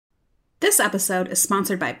This episode is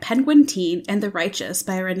sponsored by Penguin Teen and The Righteous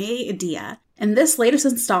by Renee Adia. In this latest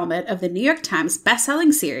installment of the New York Times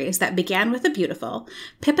bestselling series that began with the beautiful,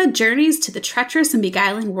 Pippa journeys to the treacherous and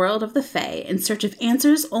beguiling world of the Fae in search of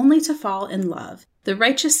answers only to fall in love. The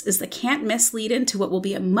Righteous is the can't-miss lead-in to what will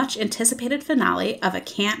be a much-anticipated finale of a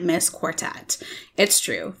can't-miss quartet. It's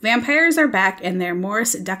true. Vampires are back and they're more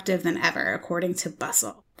seductive than ever, according to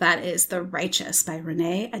Bustle. That is The Righteous by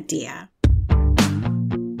Renee Adia.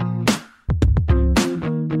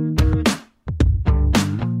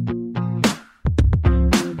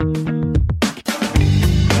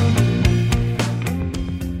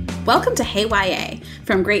 Welcome to Hey YA.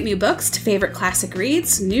 From great new books to favorite classic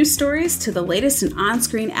reads, news stories to the latest in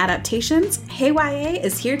on-screen adaptations, Hey YA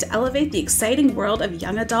is here to elevate the exciting world of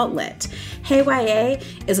young adult lit. Hey YA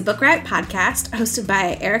is a book riot podcast hosted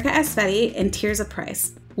by Erica Esfetti and Tirza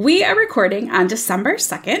Price. We are recording on December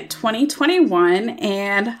 2nd, 2021,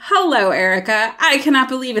 and hello, Erica. I cannot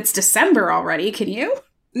believe it's December already. Can you?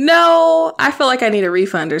 No, I feel like I need a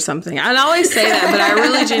refund or something. I always say that, but I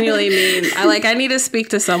really genuinely mean, I need to speak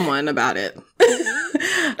to someone about it.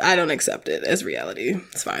 I don't accept it as reality.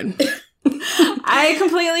 It's fine. I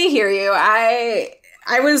completely hear you. I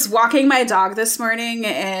was walking my dog this morning,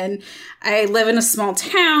 and I live in a small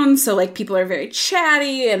town, so, like, people are very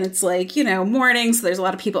chatty, and it's, like, you know, morning, so there's a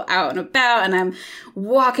lot of people out and about, and I'm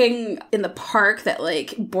walking in the park that,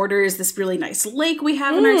 like, borders this really nice lake we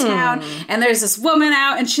have in our town, and there's this woman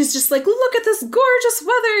out, and she's just like, look at this gorgeous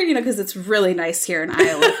weather, you know, because it's really nice here in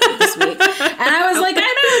Iowa this week. And I was like, I know,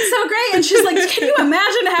 it's so great. And she's like, can you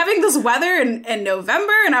imagine having this weather in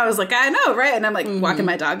November? And I was like, I know, right? And I'm like walking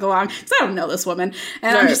my dog along, because I don't know this woman,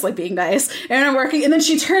 and I'm just like being nice, and I'm working, and then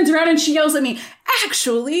she turns around and she yells at me,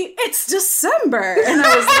 actually, it's December. And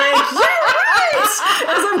I was like, you're right!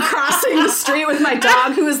 As I'm crossing the street with my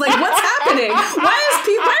dog, who is like, what's happening? Why are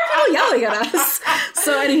people yelling at us?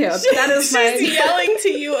 So anywho, that is she's yelling to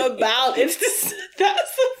you about it's just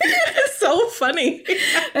that's so funny.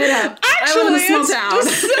 I know. I live in a small town.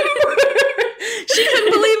 She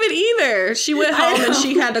couldn't believe it either. She went home and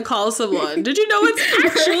she had to call someone. Did you know it's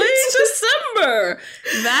actually December?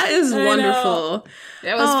 That is wonderful.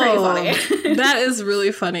 It was pretty funny. That is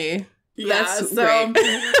really funny. Yeah, that's so great.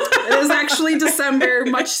 It is actually December,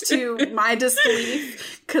 much to my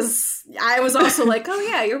disbelief, because I was also like, oh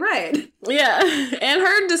yeah, you're right. Yeah, and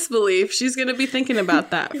her disbelief. She's going to be thinking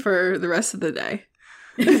about that for the rest of the day.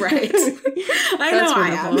 Right. I know I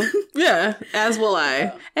am. Yeah, as will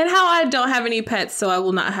I. And how I don't have any pets, so I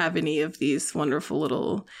will not have any of these wonderful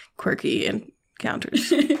little quirky encounters.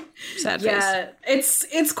 Sad face. Yeah,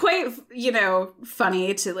 it's quite, you know,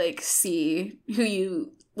 funny to, like, see who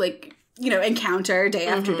you, like, you know, encounter day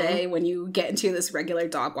after day when you get into this regular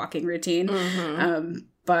dog walking routine.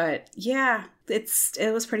 But yeah,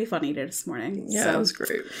 it was pretty funny this morning. Yeah, so. It was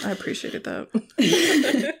great. I appreciated that.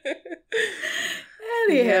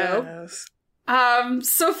 Anywho, yes.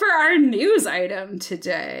 So for our news item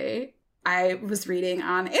today, I was reading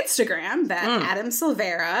on Instagram that Adam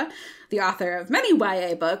Silvera, the author of many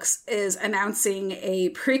YA books, is announcing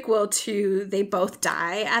a prequel to They Both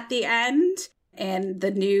Die at the End. And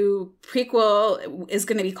the new prequel is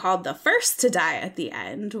going to be called The First to Die at the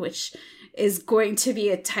End, which is going to be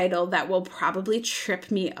a title that will probably trip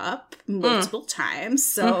me up multiple times.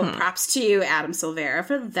 So props to you, Adam Silvera,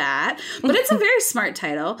 for that. But it's a very smart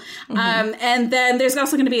title. And then there's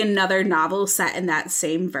also going to be another novel set in that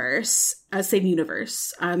same universe.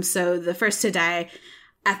 So The First to Die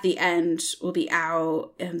at the End will be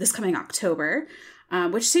out this coming October.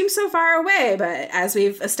 Which seems so far away, but as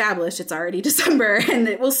we've established, it's already December, and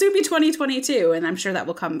it will soon be 2022, and I'm sure that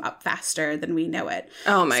will come up faster than we know it.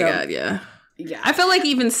 Oh my God, yeah. Yeah. I feel like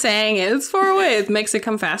even saying it's far away, it makes it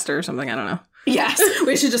come faster or something, I don't know. Yes,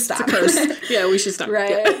 we should just stop. Yeah, we should stop. Right.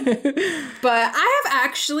 Yeah. But I have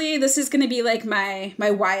actually, this is going to be like my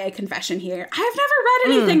YA confession here. I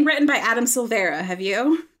have never read anything written by Adam Silvera, have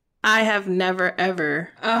you? I have never,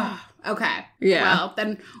 ever. Oh. Okay. Yeah. Well,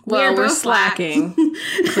 then we're both slacking.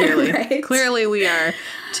 Clearly. Right? Clearly we are,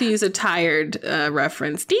 to use a tired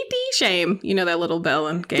reference. Shame. You know that little bell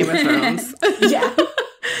in Game of Thrones. Yeah.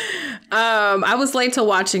 I was late to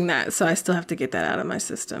watching that, so I still have to get that out of my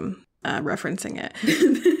system, referencing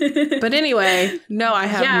it. But anyway, no, I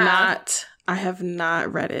have not. I have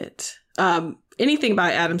not read it. Anything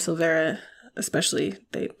by Adam Silvera, especially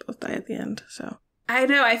They Both Die at the End, so. I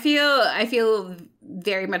know. I feel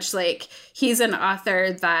very much like he's an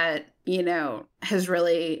author that, you know, has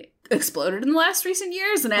really exploded in the last recent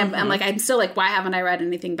years, and I'm still like, why haven't I read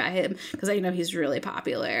anything by him? Because I know he's really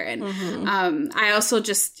popular, and I also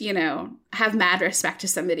just, you know, have mad respect to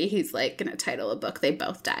somebody who's like gonna title a book "They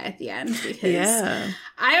Both Die at the End," because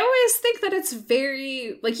I always think that it's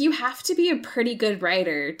very like, you have to be a pretty good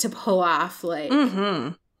writer to pull off like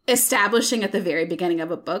establishing at the very beginning of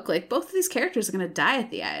a book, like, both of these characters are going to die at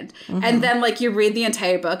the end. And then, like, you read the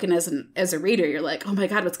entire book, and as a reader, you're like, oh my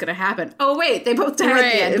God, what's going to happen? Oh, wait, they both die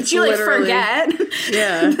at the end. But you, like, forget.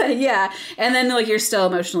 Yeah. And then, like, you're still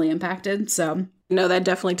emotionally impacted, so. No, that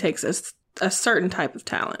definitely takes a certain type of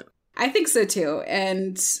talent. I think so, too.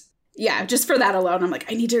 And yeah, just for that alone, I'm like,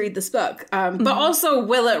 I need to read this book. But also,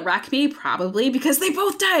 will it wreck me? Probably, because they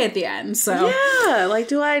both die at the end. So yeah, like,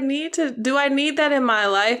 do I need that in my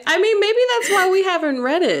life? I mean, maybe that's why we haven't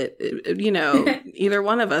read it. You know, either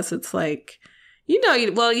one of us. It's like, you know,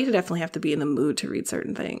 you definitely have to be in the mood to read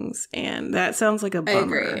certain things, and that sounds like a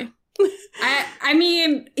bummer. I agree. I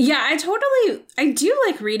mean, yeah, I do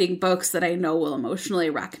like reading books that I know will emotionally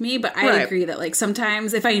wreck me, but I agree that, like,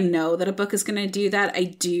 sometimes if I know that a book is going to do that, I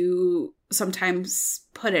do sometimes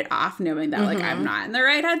put it off, knowing that like I'm not in the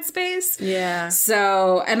right headspace. Yeah.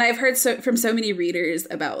 So, and I've heard from so many readers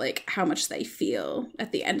about like how much they feel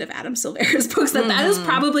at the end of Adam Silvera's books that is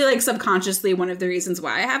probably like subconsciously one of the reasons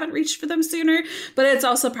why I haven't reached for them sooner, but it's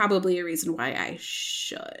also probably a reason why I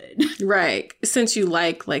should. Right. Since you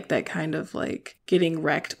like that kind of like getting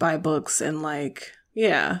wrecked by books and like,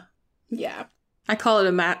 yeah. Yeah. I call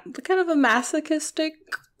it kind of a masochistic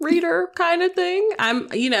reader kind of thing. I'm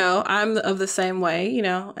of the same way, you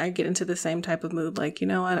know, I get into the same type of mood. Like, you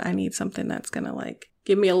know what? I need something that's going to like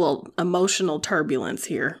give me a little emotional turbulence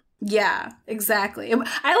here. Yeah, exactly.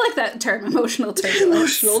 I like that term, emotional turbulence.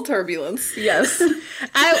 Emotional turbulence. Yes.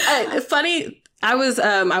 I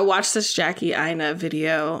watched this Jackie Aina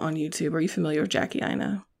video on YouTube. Are you familiar with Jackie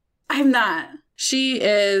Aina? I'm not. She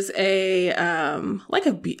is I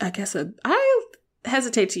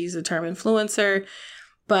hesitate to use the term influencer,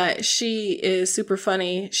 but she is super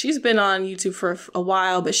funny. She's been on YouTube for a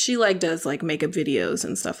while, but she like does like makeup videos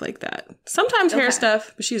and stuff like that. Sometimes hair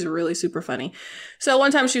stuff, but she's really super funny. So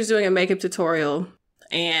one time she was doing a makeup tutorial,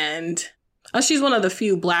 and she's one of the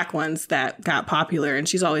few Black ones that got popular, and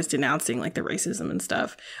she's always denouncing like the racism and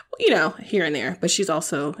stuff, you know, here and there. But she's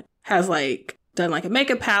also has like done like a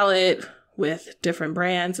makeup palette with different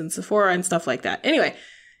brands and Sephora and stuff like that. Anyway,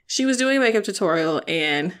 she was doing a makeup tutorial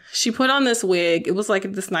and she put on this wig. It was like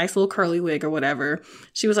this nice little curly wig or whatever.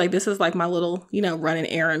 She was like, this is like my little, you know, run an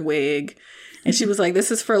errand wig. And she was like,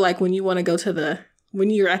 this is for like when you want to go to when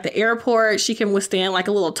you're at the airport, she can withstand like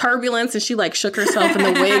a little turbulence. And she like shook herself and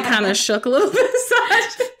the wig kind of shook a little bit.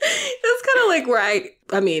 That's kind of like where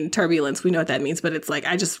I mean, turbulence, we know what that means, but it's like,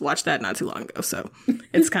 I just watched that not too long ago. So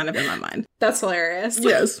it's kind of in my mind. That's hilarious.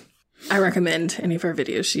 Yes. I recommend any of her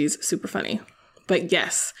videos. She's super funny. But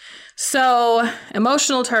yes, so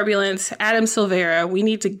emotional turbulence, Adam Silvera, we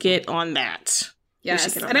need to get on that.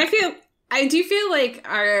 Yes, and I do feel like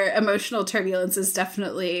our emotional turbulence is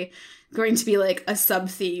definitely going to be like a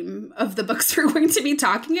sub-theme of the books we're going to be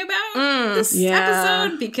talking about this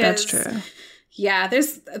episode, because that's true. Yeah,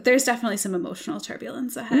 there's definitely some emotional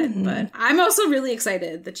turbulence ahead, but I'm also really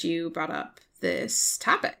excited that you brought up this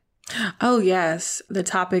topic. Oh, yes, the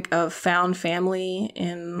topic of found family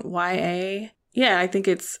in YA. Yeah, I think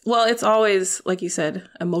it's always, like you said,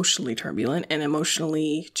 emotionally turbulent and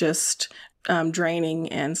emotionally just draining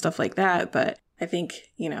and stuff like that. But I think,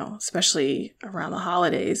 you know, especially around the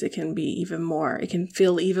holidays, it can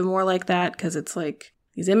feel even more like that, because it's like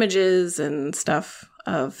these images and stuff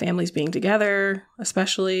of families being together,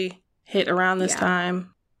 especially hit around this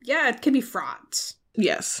time. Yeah, it can be fraught.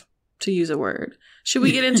 Yes, to use a word. Should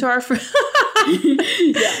we get into our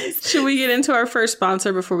Should we get into our first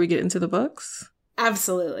sponsor before we get into the books?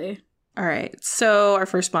 Absolutely. All right. So our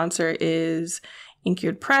first sponsor is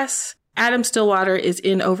Inkyard Press. Adam Stillwater is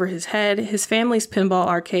in over his head. His family's pinball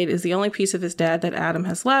arcade is the only piece of his dad that Adam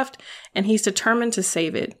has left, and he's determined to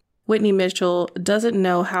save it. Whitney Mitchell doesn't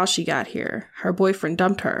know how she got here. Her boyfriend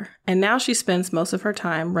dumped her, and now she spends most of her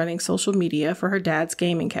time running social media for her dad's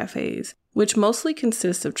gaming cafes, which mostly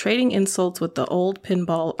consists of trading insults with the old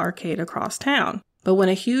pinball arcade across town. But when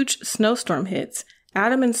a huge snowstorm hits,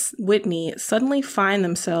 Adam and Whitney suddenly find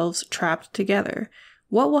themselves trapped together.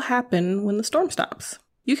 What will happen when the storm stops?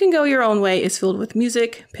 You Can Go Your Own Way is filled with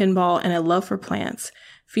music, pinball, and a love for plants.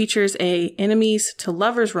 Features a enemies to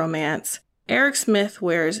lovers romance. Eric Smith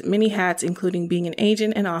wears many hats, including being an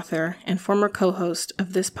agent and author and former co-host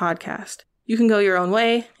of this podcast. You Can Go Your Own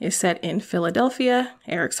Way is set in Philadelphia,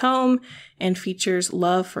 Eric's home, and features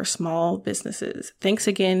love for small businesses. Thanks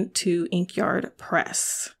again to Inkyard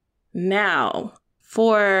Press. Now,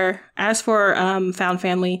 as for found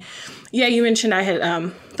family, yeah, you mentioned I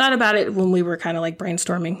had thought about it when we were kind of like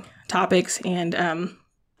brainstorming topics, and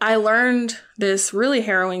I learned this really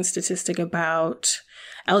harrowing statistic about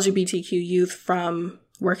LGBTQ youth from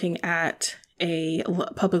working at a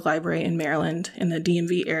public library in Maryland in the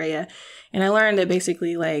DMV area, and I learned that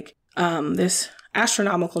basically like this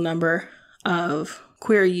astronomical number of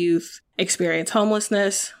queer youth experience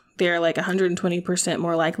homelessness. They're like 120%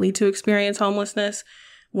 more likely to experience homelessness,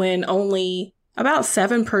 when only about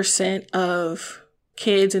 7% of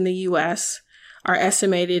kids in the US are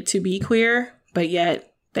estimated to be queer, but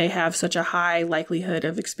yet they have such a high likelihood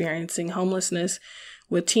of experiencing homelessness,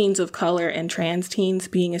 with teens of color and trans teens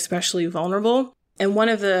being especially vulnerable. And one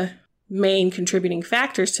of the main contributing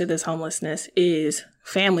factors to this homelessness is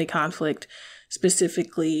family conflict,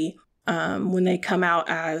 specifically when they come out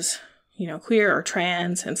as queer or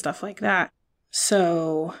trans and stuff like that.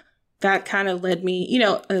 So that kind of led me,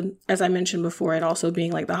 as I mentioned before, it also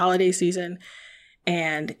being like the holiday season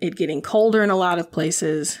and it getting colder in a lot of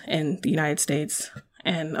places in the United States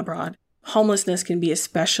and abroad. Homelessness can be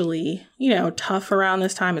especially, tough around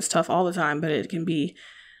this time. It's tough all the time, but it can be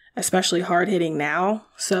especially hard hitting now.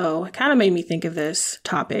 So it kind of made me think of this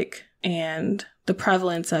topic and the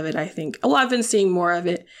prevalence of it. I think, I've been seeing more of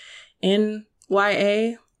it in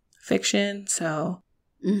YA fiction. So,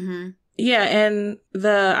 yeah. And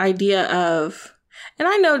the idea of, and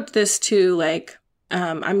I know this too, like,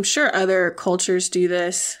 I'm sure other cultures do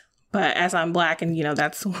this, but as I'm Black and,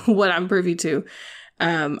 that's what I'm privy to.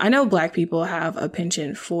 I know Black people have a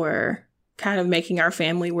penchant for kind of making our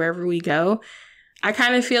family wherever we go. I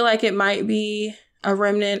kind of feel like it might be a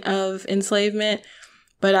remnant of enslavement,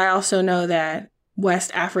 but I also know that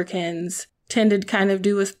West Africans tend to kind of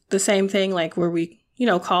do the same thing, like where we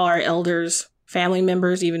call our elders family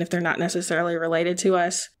members, even if they're not necessarily related to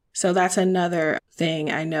us. So that's another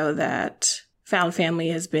thing I know that found family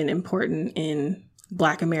has been important in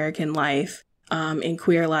Black American life, in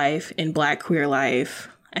queer life, in Black queer life,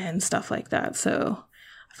 and stuff like that. So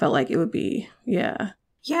I felt like it would be, yeah.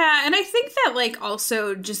 Yeah, and I think that, like,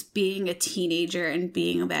 also just being a teenager and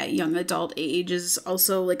being that young adult age is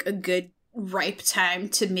also, like, a good ripe time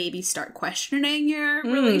to maybe start questioning your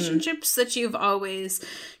relationships that you've always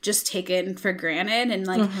just taken for granted, and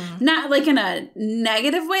like not like in a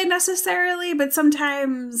negative way necessarily, but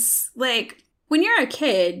sometimes like when you're a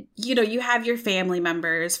kid, you have your family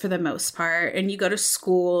members for the most part, and you go to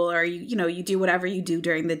school or you do whatever you do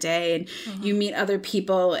during the day, and you meet other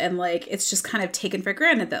people, and like it's just kind of taken for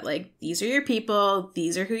granted that like these are your people,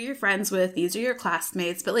 these are who you're friends with, these are your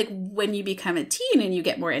classmates. But like when you become a teen and you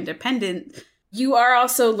get more independent, you are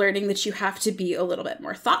also learning that you have to be a little bit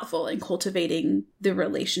more thoughtful in cultivating the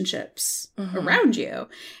relationships around you.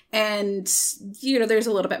 And, there's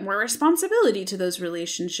a little bit more responsibility to those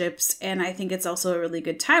relationships. And I think it's also a really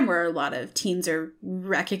good time where a lot of teens are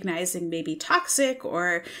recognizing maybe toxic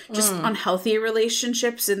or just unhealthy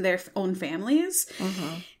relationships in their own families.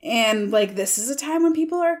 And like, this is a time when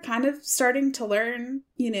people are kind of starting to learn,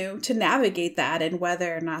 to navigate that and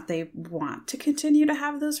whether or not they want to continue to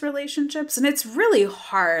have those relationships. And it's really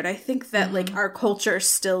hard. I think that like our culture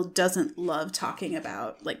still doesn't love talking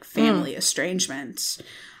about like family estrangement,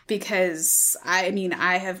 because I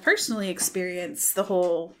have personally experienced the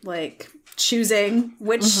whole like choosing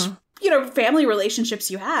which family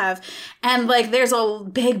relationships you have, and like there's a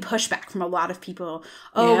big pushback from a lot of people.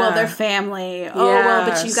 Well, they're family. Well,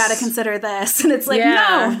 but you got to consider this. And it's like,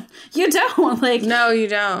 no, you don't. Like, no, you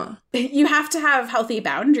don't. You have to have healthy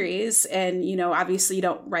boundaries, and obviously you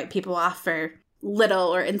don't write people off for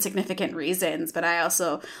little or insignificant reasons. But I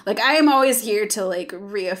also I am always here to like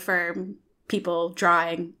reaffirm people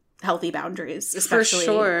drawing healthy boundaries, especially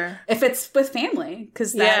if it's with family,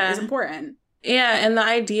 because that is important. Yeah, and the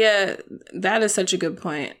idea, that is such a good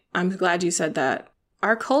point. I'm glad you said that.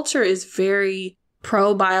 Our culture is very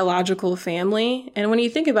pro-biological family, and when you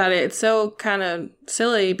think about it, it's so kind of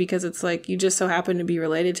silly because it's like you just so happen to be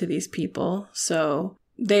related to these people, so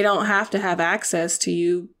they don't have to have access to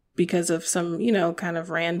you because of some, kind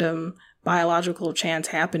of random biological chance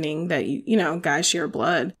happening that guys share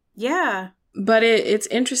blood. Yeah. But it's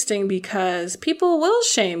interesting because people will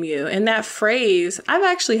shame you. And that phrase, I've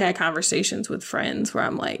actually had conversations with friends where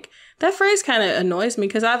I'm like, that phrase kind of annoys me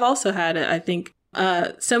because I've also had it, I think,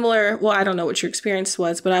 similar. Well, I don't know what your experience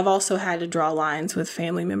was, but I've also had to draw lines with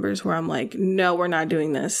family members where I'm like, no, we're not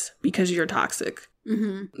doing this because you're toxic.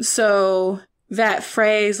 So that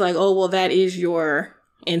phrase like, oh, well, that is your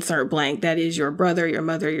insert blank. That is your brother, your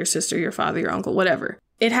mother, your sister, your father, your uncle, whatever.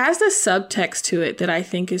 It has this subtext to it that I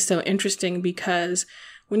think is so interesting because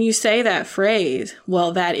when you say that phrase,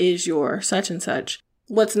 well, that is your such and such,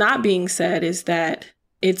 what's not being said is that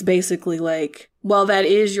it's basically like, well, that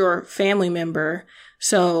is your family member,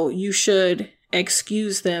 so you should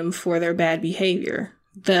excuse them for their bad behavior.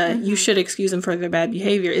 You should excuse them for their bad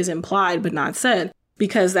behavior is implied but not said,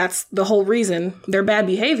 because that's the whole reason. Their bad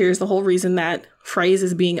behavior is the whole reason that phrase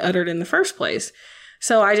is being uttered in the first place.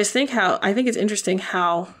 So I just think it's interesting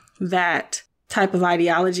how that type of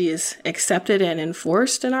ideology is accepted and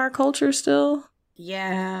enforced in our culture still.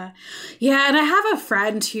 Yeah. Yeah. And I have a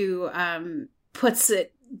friend who puts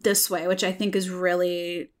it this way, which I think is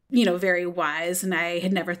really, very wise. And I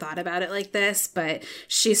had never thought about it like this, but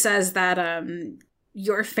she says that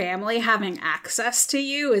your family having access to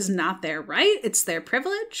you is not their right. It's their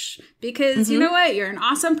privilege, because you know what? You're an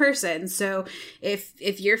awesome person. So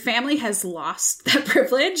if your family has lost that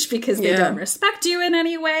privilege because they don't respect you in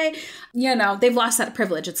any way, they've lost that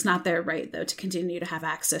privilege. It's not their right, though, to continue to have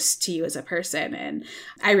access to you as a person. And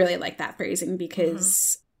I really like that phrasing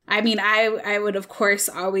because I would, of course,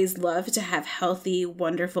 always love to have healthy,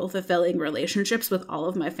 wonderful, fulfilling relationships with all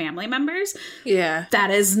of my family members. Yeah.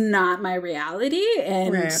 That is not my reality,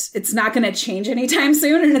 and it's not going to change anytime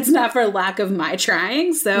soon, and it's not for lack of my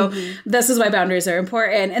trying. So this is why boundaries are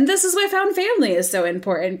important, and this is why found family is so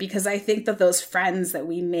important, because I think that those friends that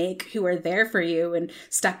we make who are there for you and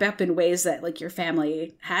step up in ways that, like, your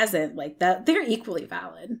family hasn't, like, that, they're equally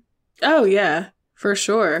valid. Oh, yeah. For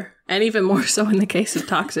sure. And even more so in the case of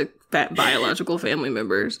toxic biological family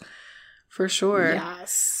members. For sure.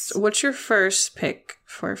 Yes. What's your first pick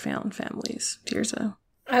for found families, Tirza?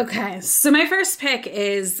 Okay. So my first pick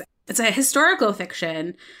it's a historical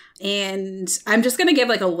fiction. And I'm just going to give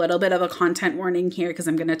like a little bit of a content warning here because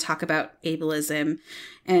I'm going to talk about ableism.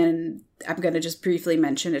 And I'm going to just briefly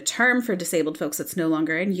mention a term for disabled folks that's no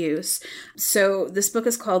longer in use. So this book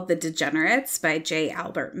is called The Degenerates by J.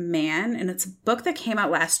 Albert Mann. And it's a book that came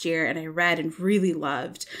out last year and I read and really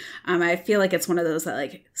loved. I feel like it's one of those that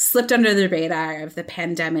like slipped under the radar of the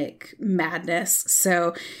pandemic madness.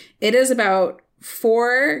 So it is about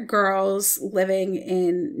 4 girls living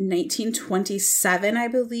in 1927, I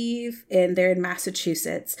believe, and they're in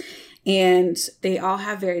Massachusetts. And they all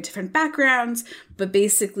have very different backgrounds, but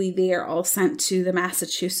basically they are all sent to the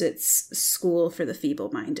Massachusetts School for the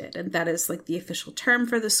Feeble-Minded. And that is like the official term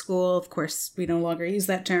for the school. Of course, we no longer use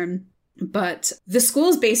that term. But the school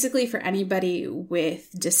is basically for anybody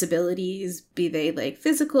with disabilities, be they like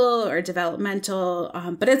physical or developmental,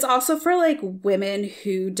 but it's also for like women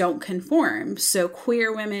who don't conform. So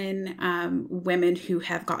queer women, women who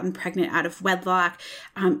have gotten pregnant out of wedlock,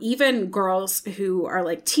 even girls who are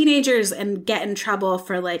like teenagers and get in trouble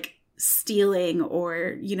for like stealing,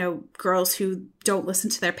 or, girls who don't listen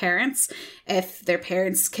to their parents. If their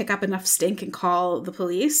parents kick up enough stink and call the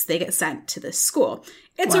police, they get sent to this school.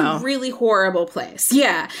 It's a really horrible place.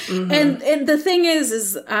 Yeah. And the thing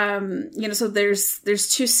is, so there's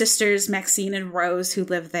 2 sisters, Maxine and Rose, who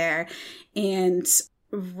live there. And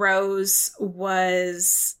Rose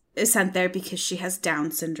is sent there because she has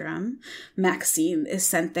Down syndrome. Maxine is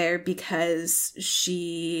sent there because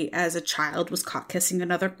she, as a child, was caught kissing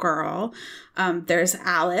another girl. There's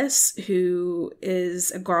Alice, who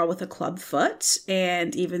is a girl with a club foot.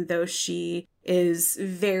 And even though she is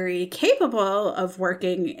very capable of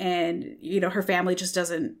working, and, her family just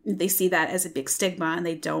doesn't, they see that as a big stigma and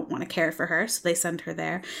they don't want to care for her. So they send her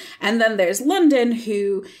there. And then there's London,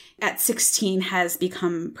 who at 16 has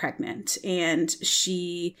become pregnant, and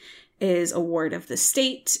she is a ward of the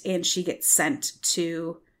state, and she gets sent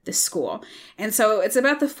to the school. And so it's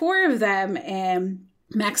about the 4 of them, and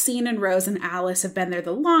Maxine and Rose and Alice have been there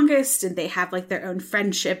the longest, and they have like their own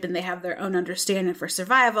friendship and they have their own understanding for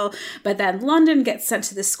survival. But then London gets sent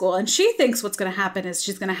to this school, and she thinks what's going to happen is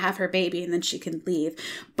she's going to have her baby and then she can leave.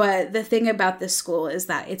 But the thing about this school is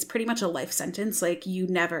that it's pretty much a life sentence. Like, you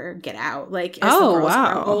never get out. Like, as the girls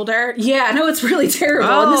are older. Yeah, no, it's really terrible.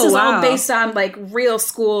 And this is all based on like real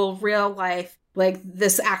school, real life. Like,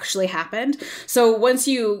 this actually happened. So once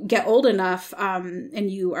you get old enough and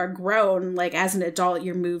you are grown, like as an adult,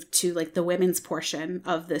 you're moved to like the women's portion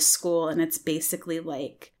of this school. And it's basically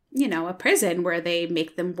like, a prison where they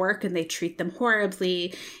make them work and they treat them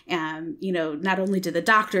horribly. And, not only do the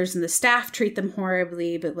doctors and the staff treat them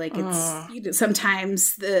horribly, but like it's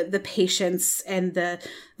sometimes the patients and the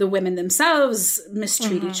women themselves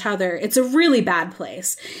mistreat each other. It's a really bad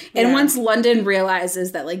place. And once London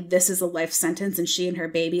realizes that like this is a life sentence and she and her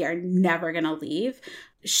baby are never going to leave,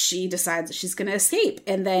 she decides that she's going to escape.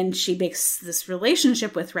 And then she makes this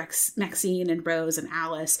relationship with Maxine and Rose and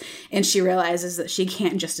Alice. And she realizes that she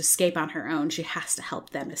can't just escape on her own. She has to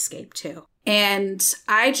help them escape too. And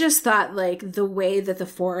I just thought, like, the way that the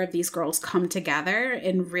four of these girls come together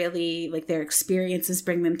and really, like, their experiences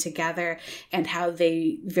bring them together, and how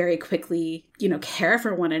they very quickly, you know, care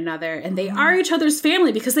for one another. And they are each other's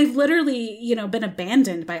family because they've literally, you know, been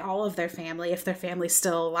abandoned by all of their family, if their family's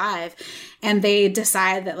still alive. And they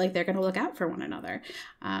decide that, like, they're going to look out for one another.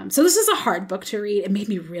 So this is a hard book to read. It made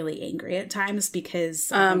me really angry at times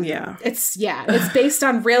because it's based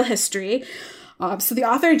on real history. So the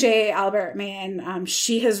author, J. Albert Mann,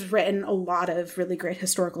 she has written a lot of really great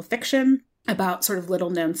historical fiction about sort of little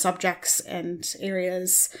known subjects and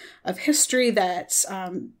areas of history that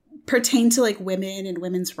pertain to, like, women and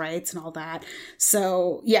women's rights and all that.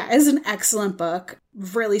 So yeah, it's an excellent book,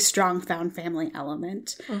 really strong found family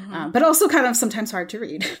element, but also kind of sometimes hard to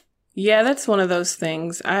read. Yeah, that's one of those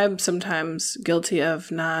things. I'm sometimes guilty of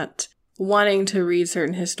not wanting to read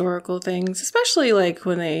certain historical things, especially like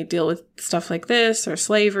when they deal with stuff like this or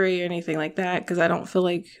slavery or anything like that, because I don't feel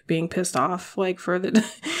like being pissed off like for the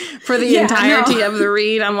entirety of the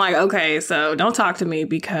read. I'm like, okay, so don't talk to me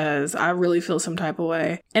because I really feel some type of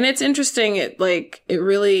way. And it's interesting, it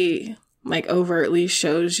really like overtly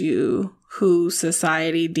shows you who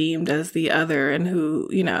society deemed as the other, and who,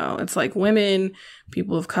 you know, it's like women,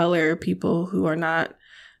 people of color, people who are not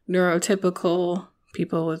neurotypical,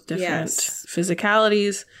 people with different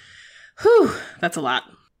physicalities. Whew, that's a lot.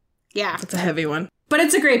 Yeah. It's a heavy one. But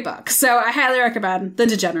it's a great book. So I highly recommend The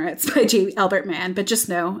Degenerates by J. Albert Mann, but just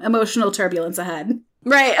know emotional turbulence ahead.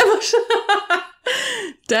 Right.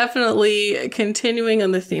 Definitely continuing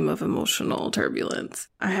on the theme of emotional turbulence.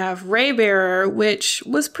 I have Raybearer, which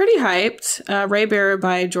was pretty hyped. Raybearer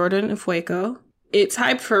by Jordan Ifueko. It's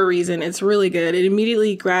hyped for a reason. It's really good. It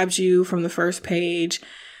immediately grabs you from the first page.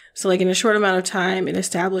 So like in a short amount of time, it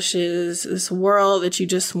establishes this world that you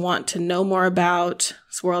just want to know more about.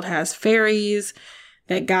 This world has fairies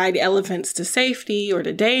that guide elephants to safety or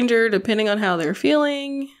to danger, depending on how they're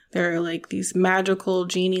feeling. They're like these magical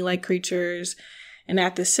genie-like creatures. And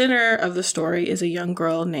at the center of the story is a young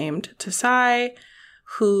girl named Tasai,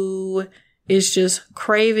 who is just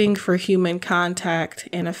craving for human contact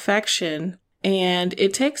and affection. And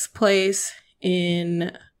it takes place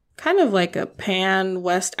in kind of like a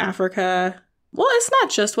pan-West Africa. Well, it's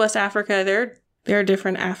not just West Africa. There are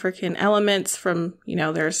different African elements from, you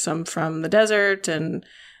know, there's some from the desert and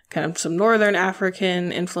kind of some Northern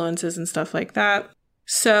African influences and stuff like that.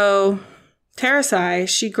 So Terasai,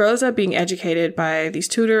 she grows up being educated by these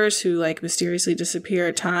tutors who like mysteriously disappear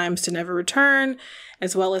at times to never return,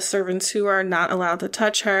 as well as servants who are not allowed to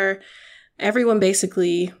touch her. Everyone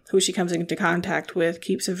basically who she comes into contact with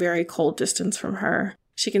keeps a very cold distance from her.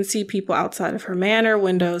 She can see people outside of her manor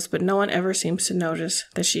windows, but no one ever seems to notice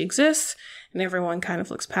that she exists, and everyone kind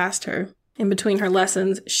of looks past her. In between her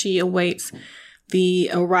lessons, she awaits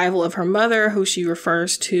the arrival of her mother, who she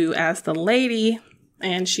refers to as the lady,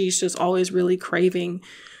 and she's just always really craving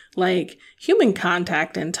like human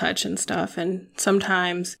contact and touch and stuff. And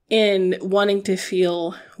sometimes in wanting to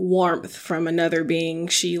feel warmth from another being,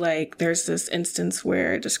 she like, there's this instance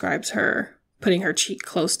where it describes her putting her cheek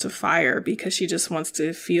close to fire because she just wants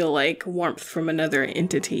to feel like warmth from another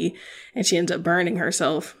entity, and she ends up burning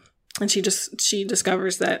herself. And she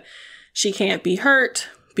discovers that she can't be hurt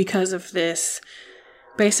because of this,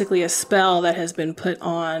 basically a spell that has been put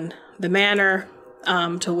on the manor,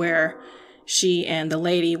 to where she and the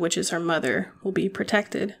lady, which is her mother, will be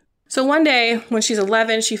protected. So one day when she's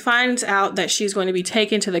 11, she finds out that she's going to be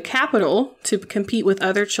taken to the capital to compete with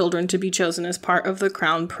other children to be chosen as part of the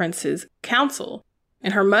Crown Prince's council.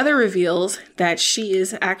 And her mother reveals that she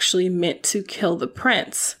is actually meant to kill the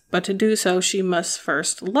prince, but to do so, she must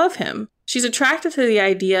first love him. She's attracted to the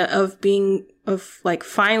idea of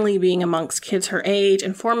finally being amongst kids her age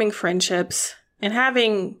and forming friendships and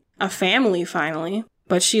having a family finally.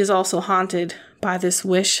 But she is also haunted by this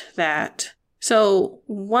wish that... So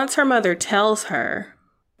once her mother tells her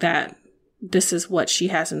that this is what she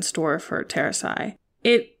has in store for Terasai,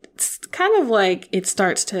 it's kind of like it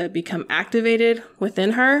starts to become activated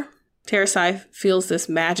within her. Terasai feels this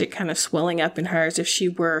magic kind of swelling up in her as if she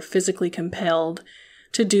were physically compelled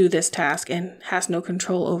to do this task and has no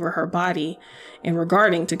control over her body in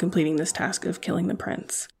regarding to completing this task of killing the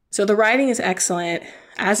prince. So the writing is excellent,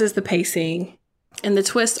 as is the pacing, and the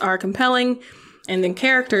twists are compelling. And the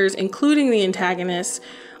characters, including the antagonists,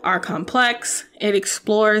 are complex. It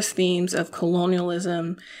explores themes of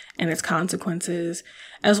colonialism and its consequences,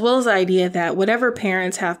 as well as the idea that whatever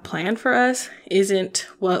parents have planned for us isn't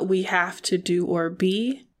what we have to do or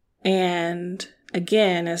be. And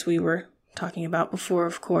again, as we were talking about before,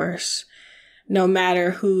 of course, no matter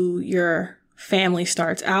who your family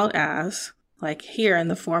starts out as, like here in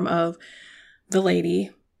the form of the lady,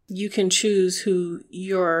 you can choose who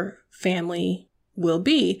your family will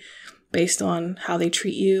be based on how they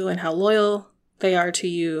treat you and how loyal they are to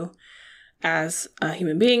you as a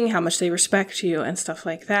human being, how much they respect you and stuff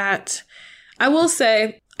like that. I will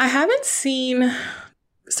say, I haven't seen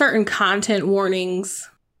certain content warnings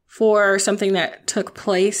for something that took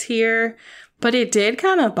place here, but it did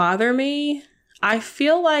kind of bother me. I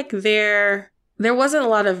feel like there wasn't a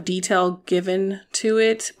lot of detail given to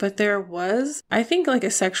it, but there was, I think, like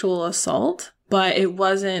a sexual assault, but it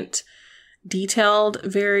wasn't detailed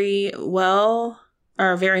very well,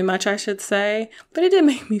 or very much, I should say. But it did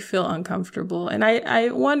make me feel uncomfortable. And I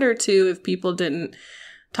wonder, too, if people didn't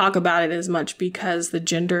talk about it as much because of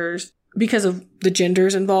the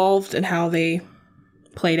genders involved and how they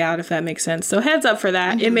played out, if that makes sense. So heads up for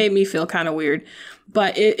that. Mm-hmm. It made me feel kind of weird.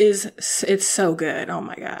 But it's so good. Oh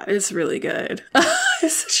my God. It's really good.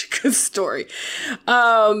 It's such a good story.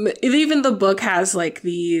 Even the book has like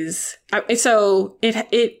these, so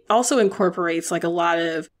it also incorporates like a lot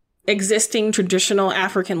of existing traditional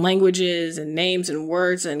African languages and names and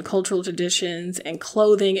words and cultural traditions and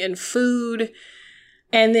clothing and food.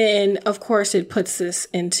 And then of course it puts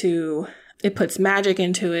magic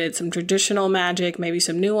into it, some traditional magic, maybe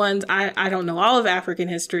some new ones. I don't know all of African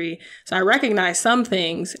history, so I recognize some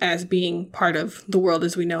things as being part of the world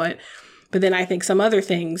as we know it. But then I think some other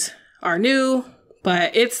things are new,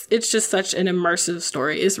 but it's just such an immersive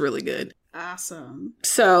story. It's really good. Awesome.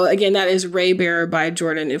 So again, that is Raybearer by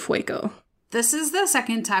Jordan Ifueko. This is the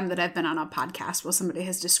second time that I've been on a podcast where somebody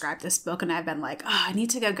has described this book, and I've been like, oh, I need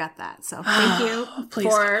to go get that. So thank you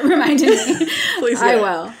for reminding me. Please, I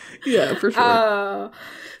will. Yeah, for sure.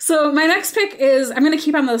 So my next pick is, I'm going to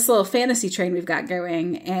keep on this little fantasy train we've got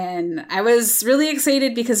going. And I was really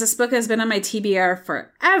excited because this book has been on my TBR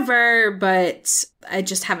forever, but I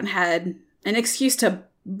just haven't had an excuse to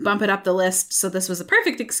bump it up the list. So this was a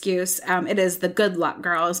perfect excuse. It is The Good Luck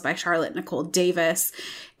Girls by Charlotte Nicole Davis.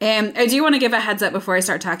 And I do want to give a heads up before I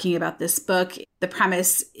start talking about this book. The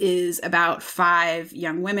premise is about 5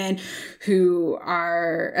 young women who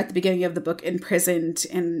are, at the beginning of the book, imprisoned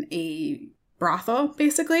in a brothel,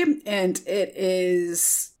 basically. And it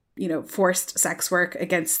is, forced sex work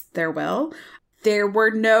against their will. There were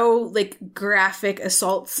no, graphic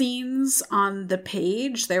assault scenes on the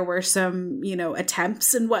page. There were some,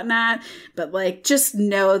 attempts and whatnot. But, just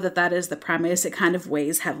know that that is the premise. It kind of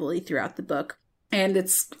weighs heavily throughout the book. And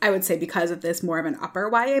it's, I would say, because of this, more of an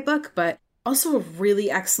upper YA book, but also a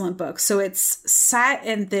really excellent book. So it's set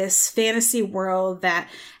in this fantasy world that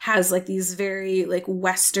has, these very,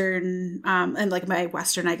 Western, and, by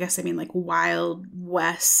Western, I guess I mean, Wild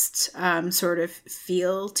West sort of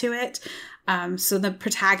feel to it. So the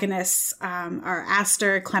protagonists are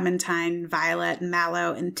Aster, Clementine, Violet,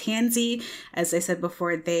 Mallow, and Tansy. As I said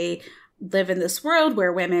before, they live in this world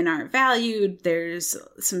where women aren't valued. There's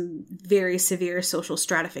some very severe social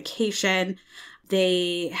stratification.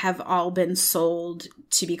 They have all been sold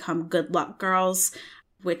to become good luck girls,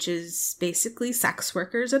 which is basically sex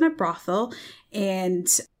workers in a brothel. And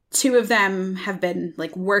 2 of them have been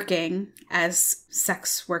working as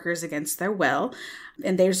sex workers against their will.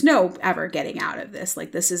 And there's no ever getting out of this.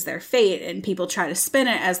 This is their fate. And people try to spin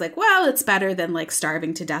it as well, it's better than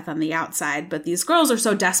starving to death on the outside. But these girls are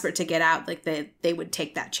so desperate to get out, they would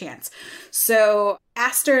take that chance. So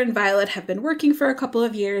Aster and Violet have been working for a couple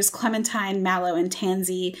of years. Clementine, Mallow, and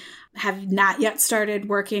Tansy have not yet started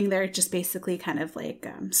working. They're just basically kind of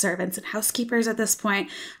servants and housekeepers at this point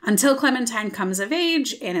until Clementine comes of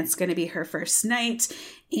age, and it's going to be her first night.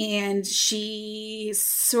 And she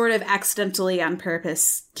sort of accidentally on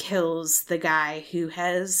purpose kills the guy who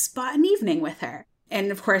has bought an evening with her. And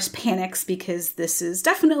of course panics because this is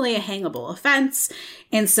definitely a hangable offense.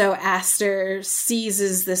 And so Aster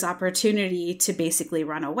seizes this opportunity to basically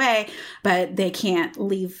run away, but they can't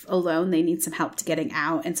leave alone. They need some help to getting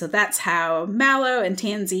out. And so that's how Mallow and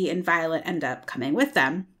Tansy and Violet end up coming with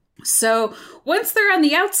them. So once they're on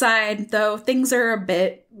the outside, though, things are a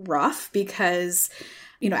bit rough because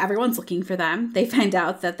everyone's looking for them. They find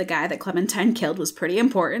out that the guy that Clementine killed was pretty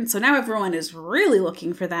important. So now everyone is really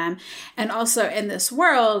looking for them. And also in this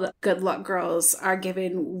world, good luck girls are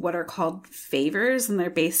given what are called favors. And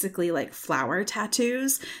they're basically flower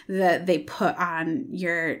tattoos that they put on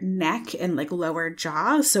your neck and lower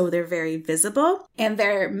jaw. So they're very visible. And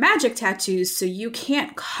they're magic tattoos. So you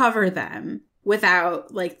can't cover them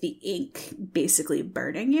without the ink basically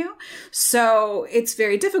burning you. So it's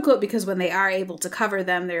very difficult because when they are able to cover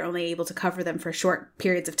them, they're only able to cover them for short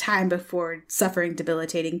periods of time before suffering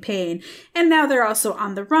debilitating pain. And now they're also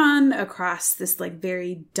on the run across this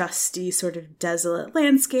very dusty sort of desolate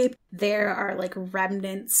landscape. There are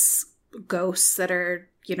remnants ghosts that are,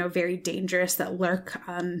 very dangerous that lurk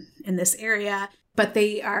in this area. But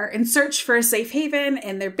they are in search for a safe haven,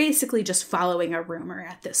 and they're basically just following a rumor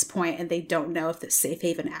at this point, and they don't know if this safe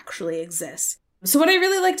haven actually exists. So what I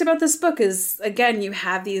really liked about this book is, again, you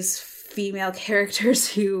have these female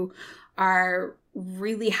characters who are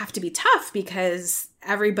really have to be tough because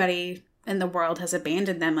everybody in the world has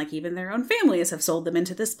abandoned them. Like, even their own families have sold them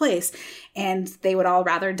into this place, and they would all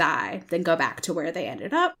rather die than go back to where they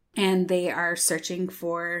ended up. And they are searching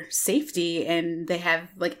for safety, and they have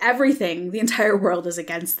like everything. The entire world is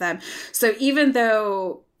against them. So even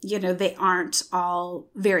though, they aren't all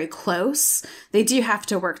very close, they do have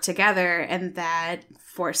to work together, and that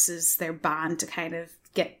forces their bond to kind of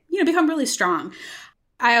become really strong.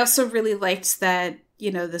 I also really liked that,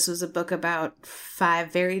 this was a book about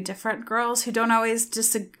 5 very different girls who don't always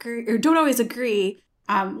disagree or don't always agree,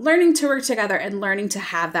 learning to work together and learning to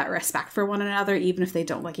have that respect for one another, even if they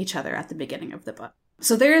don't like each other at the beginning of the book.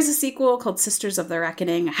 So there is a sequel called Sisters of the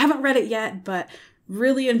Reckoning. I haven't read it yet, but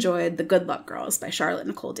really enjoyed The Good Luck Girls by Charlotte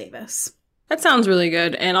Nicole Davis. That sounds really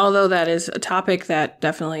good. And although that is a topic that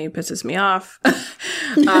definitely pisses me off,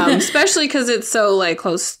 especially because it's so like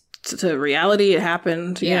close to reality, it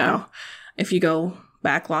happened, if you go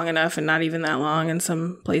back long enough, and not even that long in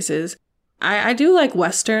some places. I do like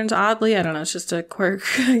Westerns, oddly. I don't know. It's just a quirk,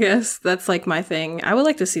 I guess. That's like my thing. I would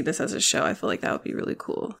like to see this as a show. I feel like that would be really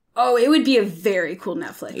cool. Oh, it would be a very cool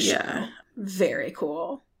Netflix show. Yeah. Very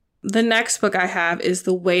cool. The next book I have is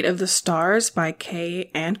The Weight of the Stars by Kay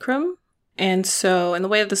Ancrum. And so in The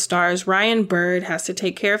Weight of the Stars, Ryan Bird has to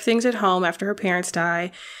take care of things at home after her parents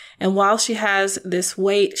die. And while she has this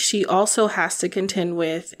weight, she also has to contend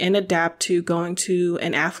with and adapt to going to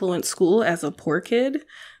an affluent school as a poor kid,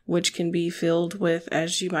 which can be filled with,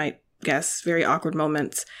 as you might guess, very awkward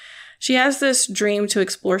moments. She has this dream to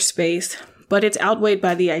explore space, but it's outweighed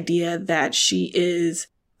by the idea that she is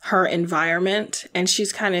her environment, and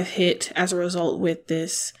she's kind of hit as a result with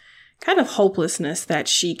this kind of hopelessness that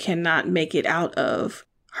she cannot make it out of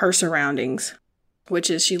her surroundings, which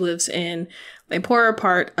is she lives in a poorer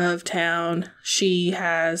part of town. She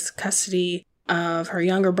has custody of her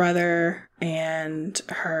younger brother and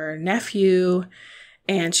her nephew,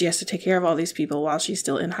 and she has to take care of all these people while she's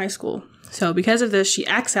still in high school. So because of this, she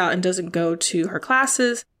acts out and doesn't go to her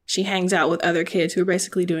classes. She hangs out with other kids who are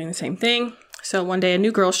basically doing the same thing. So one day a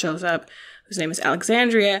new girl shows up whose name is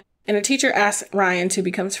Alexandria, and a teacher asks Ryan to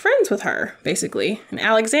become friends with her, basically. And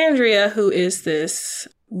Alexandria, who is this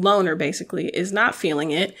loner, basically, is not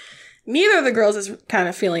feeling it. Neither of the girls is kind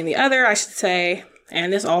of feeling the other, I should say.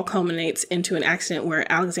 And this all culminates into an accident where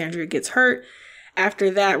Alexandria gets hurt.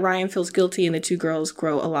 After that, Ryan feels guilty and the two girls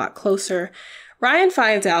grow a lot closer. Ryan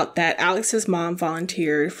finds out that Alex's mom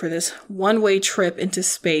volunteered for this one-way trip into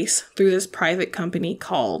space through this private company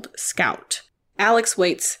called Scout. Alex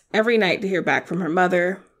waits every night to hear back from her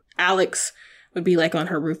mother. Alex would be like on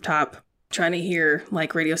her rooftop trying to hear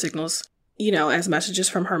like radio signals, as messages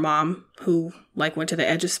from her mom, who like went to the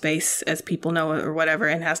edge of space, as people know, or whatever,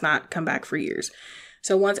 and has not come back for years.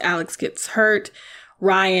 So once Alex gets hurt,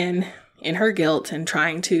 Ryan, in her guilt and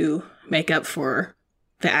trying to make up for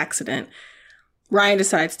the accident, Ryan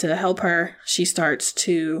decides to help her. She starts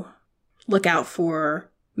to look out for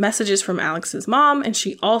messages from Alex's mom, and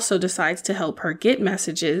she also decides to help her get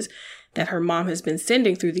messages that her mom has been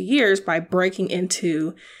sending through the years by breaking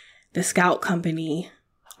into the Scout company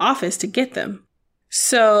office to get them.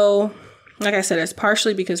 So, like I said, it's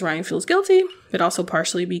partially because Ryan feels guilty, but also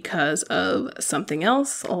partially because of something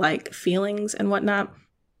else, like feelings and whatnot.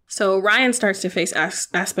 So Ryan starts to face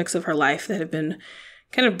aspects of her life that have been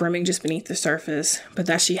kind of brimming just beneath the surface, but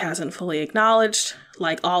that she hasn't fully acknowledged,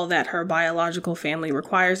 like all that her biological family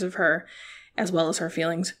requires of her, as well as her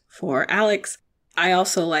feelings for Alex. I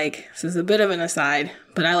also this is a bit of an aside,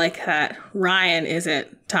 but I like that Ryan is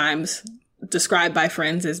at times described by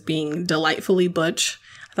friends as being delightfully butch.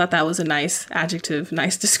 I thought that was a nice adjective,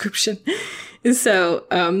 nice description. So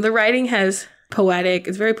the writing it's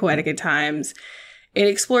very poetic at times. It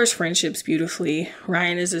explores friendships beautifully.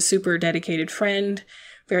 Ryan is a super dedicated friend,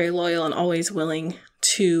 very loyal and always willing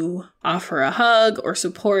to offer a hug or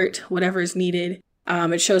support, whatever is needed.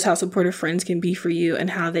 It shows how supportive friends can be for you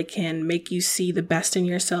and how they can make you see the best in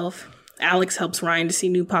yourself. Alex helps Ryan to see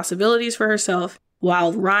new possibilities for herself,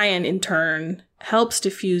 while Ryan, in turn, helps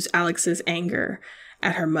diffuse Alex's anger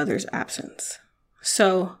at her mother's absence.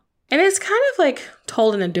 So, and it's kind of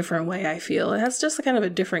told in a different way, I feel. It has just kind of a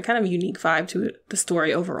different, kind of unique vibe to it, the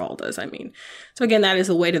story overall does, So again, that is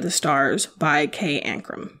The Weight of the Stars by Kay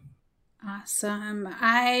Ancrum. Awesome.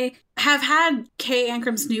 I have had Kay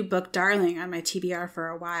Ancrum's new book, Darling, on my TBR for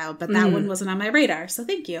a while, but that one wasn't on my radar, so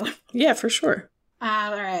thank you. Yeah, for sure.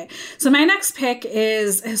 All right. So my next pick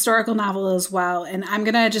is a historical novel as well. And I'm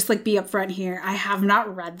going to just be upfront here. I have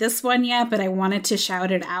not read this one yet, but I wanted to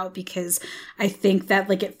shout it out because I think that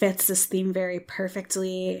it fits this theme very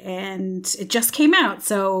perfectly. And it just came out.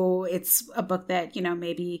 So it's a book that,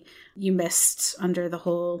 maybe you missed under the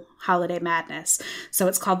whole holiday madness. So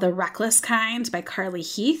it's called The Reckless Kind by Carly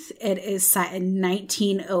Heath. It is set in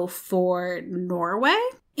 1904 Norway.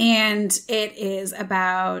 And it is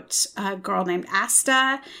about a girl named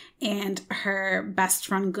Asta and her best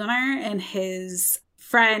friend Gunnar and his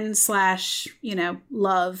friend /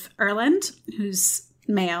 love Erlend, who's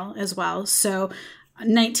male as well. So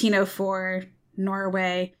 1904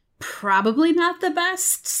 Norway, probably not the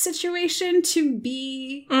best situation to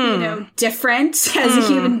be, different as a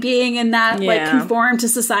human being and not conform to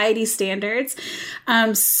society standards.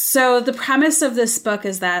 So the premise of this book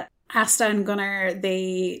is that Asta and Gunnar,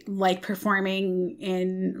 they like performing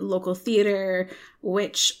in local theater,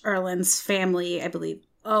 which Erlend's family, I believe,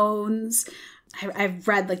 owns. I've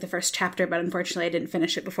read the first chapter, but unfortunately I didn't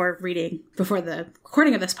finish it before the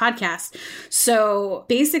recording of this podcast. So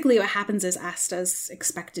basically what happens is Asta's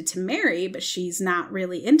expected to marry, but she's not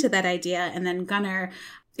really into that idea. And then Gunnar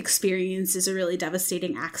experiences a really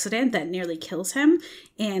devastating accident that nearly kills him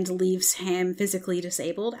and leaves him physically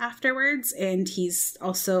disabled afterwards. And he's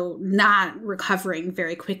also not recovering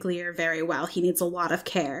very quickly or very well. He needs a lot of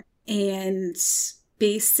care. And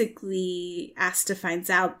basically, Asta finds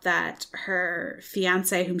out that her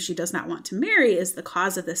fiance, whom she does not want to marry, is the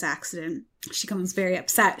cause of this accident. She becomes very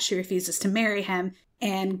upset. She refuses to marry him.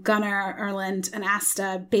 And Gunnar, Erlend, and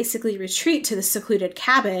Asta basically retreat to the secluded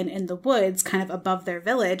cabin in the woods, kind of above their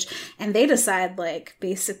village. And they decide,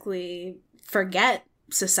 basically forget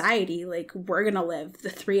society. We're going to live, the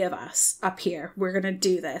three of us up here. We're going to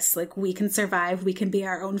do this. We can survive. We can be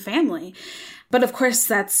our own family. But of course,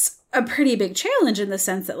 that's a pretty big challenge in the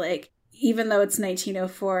sense that, even though it's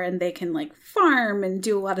 1904 and they can farm and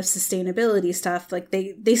do a lot of sustainability stuff,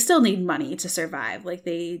 they still need money to survive.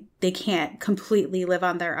 They can't completely live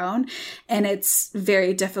on their own. And it's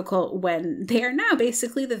very difficult when they are now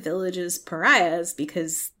basically the village's pariahs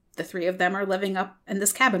because the three of them are living up in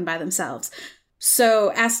this cabin by themselves.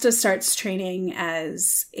 So Asta starts training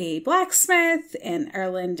as a blacksmith, and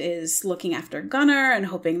Erlend is looking after Gunnar and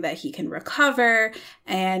hoping that he can recover.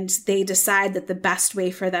 And they decide that the best way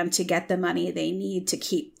for them to get the money they need to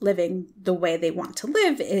keep living the way they want to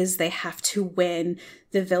live is they have to win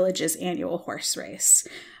the village's annual horse race.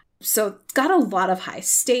 So it's got a lot of high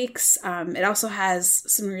stakes. It also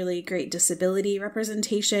has some really great disability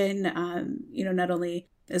representation. Not only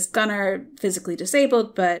is Gunnar physically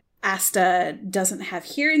disabled, but Asta doesn't have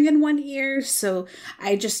hearing in one ear. So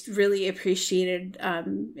I just really appreciated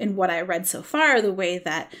in what I read so far, the way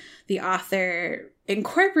that the author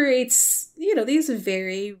incorporates, these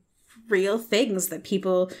very real things that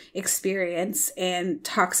people experience and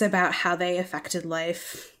talks about how they affected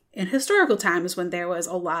life in historical times when there was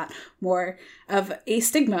a lot more of a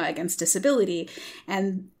stigma against disability.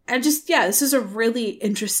 And this is a really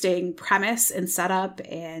interesting premise and setup,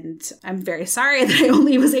 and I'm very sorry that I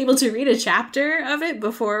only was able to read a chapter of it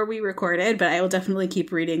before we recorded, but I will definitely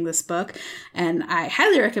keep reading this book, and I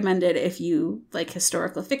highly recommend it if you like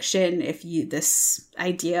historical fiction, if you this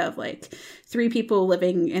idea of three people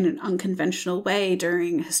living in an unconventional way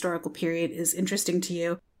during a historical period is interesting to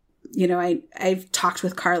you. I've talked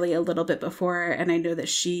with Carly a little bit before, and I know that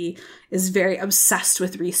she is very obsessed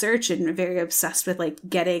with research and very obsessed with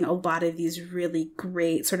getting a lot of these really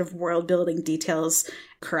great sort of world building details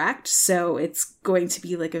correct. So it's going to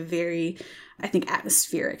be a very, I think,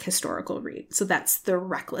 atmospheric historical read. So that's The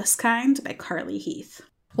Reckless Kind by Carly Heath.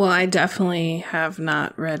 Well, I definitely have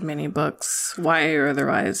not read many books, YA or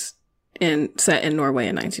otherwise, set in Norway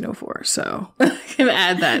in 1904, so I can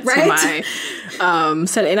add that to my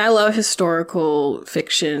set. And I love historical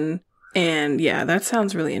fiction, and yeah, that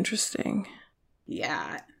sounds really interesting.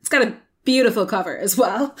 Yeah, it's got a beautiful cover as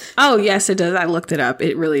well. Oh yes, it does. I looked it up.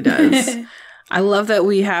 It really does. I love that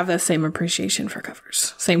we have the same appreciation for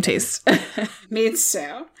covers, same taste. Me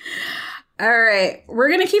too. All right, we're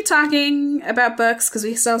going to keep talking about books because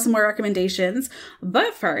we still have some more recommendations.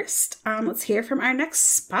 But first, let's hear from our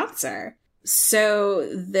next sponsor. So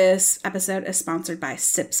this episode is sponsored by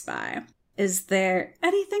Sips By. Is there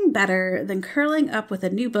anything better than curling up with a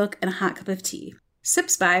new book and a hot cup of tea?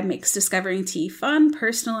 Sips By makes discovering tea fun,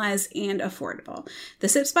 personalized, and affordable. The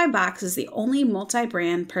Sips By box is the only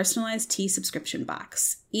multi-brand personalized tea subscription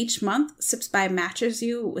box. Each month, Sips By matches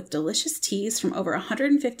you with delicious teas from over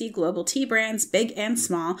 150 global tea brands, big and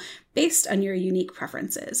small, based on your unique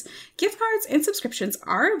preferences. Gift cards and subscriptions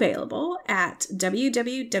are available at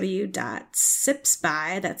www.sipsby,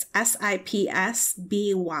 that's SIPSBY.com.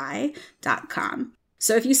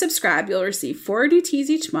 So if you subscribe, you'll receive 4 new teas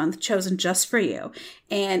each month chosen just for you.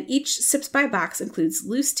 And each Sips By box includes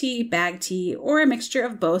loose tea, bag tea, or a mixture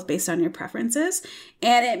of both based on your preferences.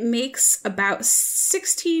 And it makes about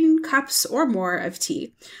 16 cups or more of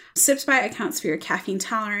tea. Sips By accounts for your caffeine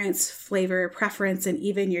tolerance, flavor preference, and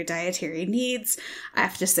even your dietary needs. I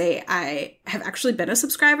have to say, I have actually been a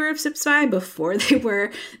subscriber of Sips By before they were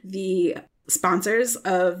the sponsors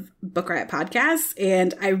of Book Riot Podcasts,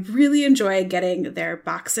 and I really enjoy getting their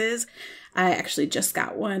boxes. I actually just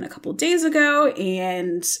got one a couple days ago,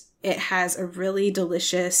 and it has a really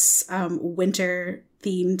delicious winter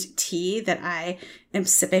themed tea that I am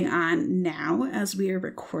sipping on now as we are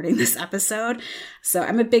recording this episode. So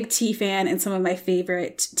I'm a big tea fan, and some of my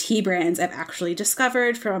favorite tea brands I've actually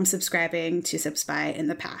discovered from subscribing to Sips By in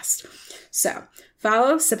the past. So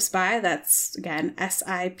follow Sips By, that's again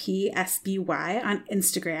SIPSBY on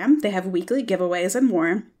Instagram. They have weekly giveaways and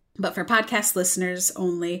more. But for podcast listeners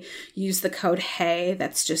only, use the code HEY,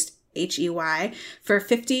 that's just HEY, for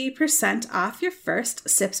 50% off your first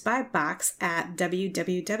Sips By box at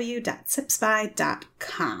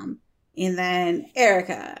www.sipsby.com. And then,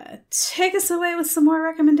 Erica, take us away with some more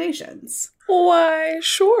recommendations. Why,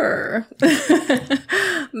 sure.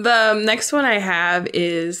 The next one I have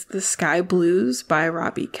is The Sky Blues by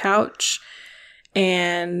Robbie Couch.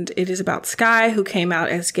 And it is about Sky, who came out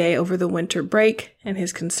as gay over the winter break, and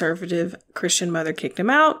his conservative Christian mother kicked him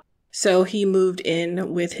out. So he moved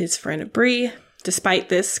in with his friend Bree. Despite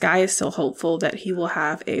this, Sky is still hopeful that he will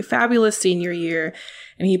have a fabulous senior year,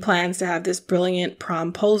 and he plans to have this brilliant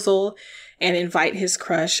promposal and invite his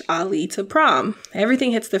crush Ali to prom.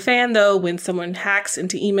 Everything hits the fan, though, when someone hacks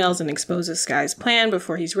into emails and exposes Sky's plan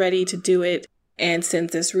before he's ready to do it, and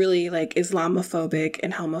sends this really Islamophobic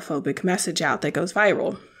and homophobic message out that goes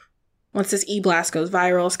viral. Once this e-blast goes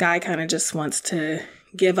viral, Sky kind of just wants to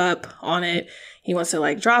give up on it. He wants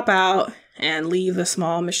to drop out and leave the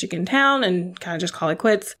small Michigan town and kind of just call it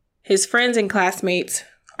quits. His friends and classmates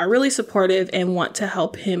are really supportive and want to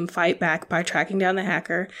help him fight back by tracking down the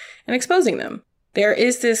hacker and exposing them. There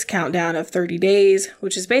is this countdown of 30 days,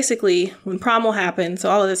 which is basically when prom will happen. So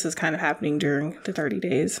all of this is kind of happening during the 30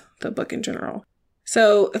 days, the book in general.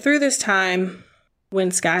 So through this time, when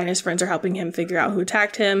Sky and his friends are helping him figure out who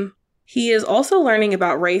attacked him, he is also learning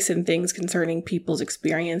about race and things concerning people's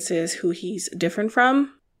experiences who he's different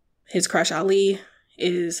from. His crush Ali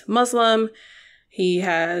is Muslim. He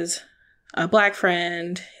has a black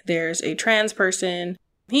friend. There's a trans person.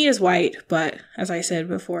 He is white, but as I said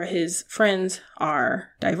before, his friends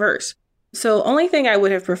are diverse. So only thing I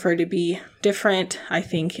would have preferred to be different, I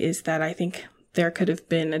think, is that I think there could have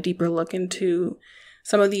been a deeper look into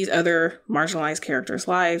some of these other marginalized characters'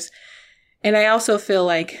 lives. And I also feel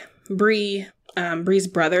like Bree's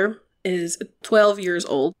brother is 12 years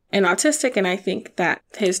old and autistic, and I think that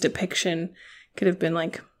his depiction could have been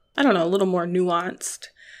a little more nuanced.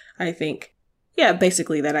 I think,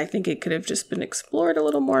 basically that I think it could have just been explored a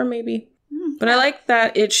little more maybe. But I like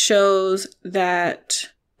that it shows that,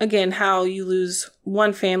 again, how you lose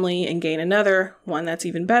one family and gain another, one that's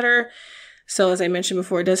even better. So as I mentioned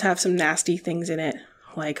before, it does have some nasty things in it,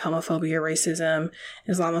 like homophobia, racism,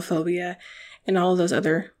 Islamophobia, and all of those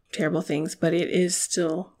other terrible things, but it is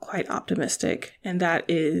still quite optimistic. And that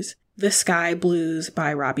is The Sky Blues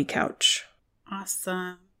by Robbie Couch.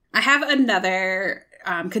 Awesome. I have another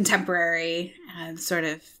contemporary sort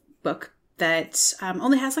of book that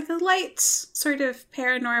only has a light sort of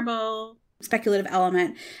paranormal speculative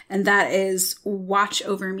element, and that is Watch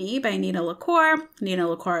Over Me by Nina LaCour. Nina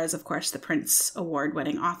LaCour is, of course, the Printz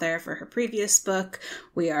Award-winning author for her previous book,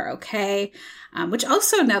 We Are Okay, which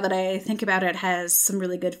also, now that I think about it, has some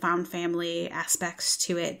really good found family aspects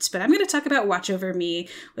to it. But I'm going to talk about Watch Over Me,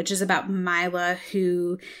 which is about Mila,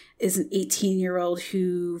 who is an 18-year-old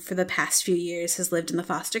who, for the past few years, has lived in the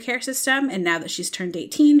foster care system, and now that she's turned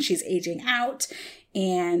 18, she's aging out.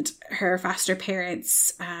 And her foster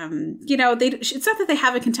parents, it's not that they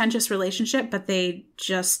have a contentious relationship, but they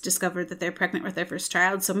just discovered that they're pregnant with their first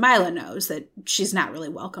child. So Mila knows that she's not really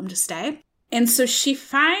welcome to stay. And so she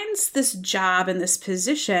finds this job in this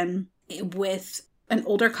position with an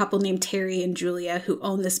older couple named Terry and Julia, who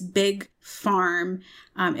own this big farm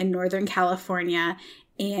in Northern California.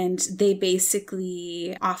 and they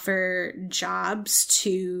basically offer jobs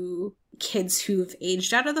to kids who've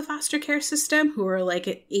aged out of the foster care system, who are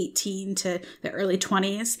like 18 to the early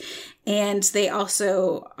 20s. And they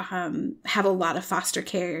also have a lot of foster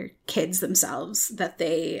care kids themselves that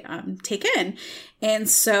they take in. And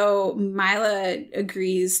so Mila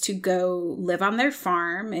agrees to go live on their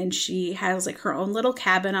farm, and she has like her own little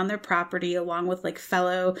cabin on their property along with like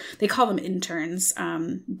fellow, they call them interns,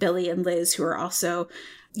 Billy and Liz, who are also,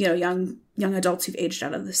 you know, young adults who've aged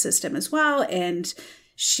out of the system as well. And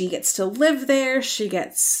she gets to live there. She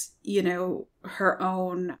gets, you know, her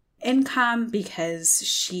own income because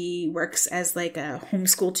she works as like a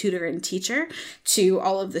homeschool tutor and teacher to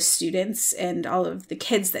all of the students and all of the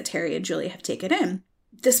kids that Terry and Julie have taken in.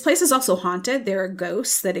 This place is also haunted. There are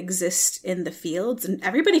ghosts that exist in the fields and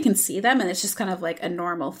everybody can see them, and it's just kind of like a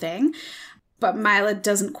normal thing. But Mila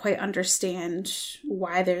doesn't quite understand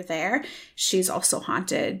why they're there. She's also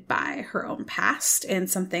haunted by her own past and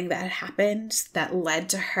something that had happened that led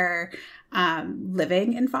to her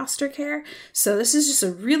living in foster care. So this is just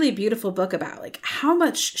a really beautiful book about like how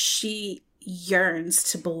much she yearns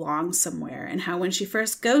to belong somewhere, and how when she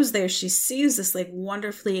first goes there, she sees this like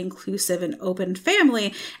wonderfully inclusive and open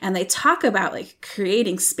family, and they talk about like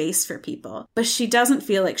creating space for people, but she doesn't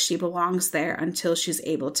feel like she belongs there until she's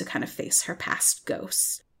able to kind of face her past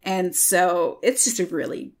ghosts. And so it's just a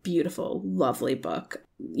really beautiful, lovely book.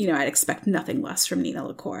 You know, I'd expect nothing less from Nina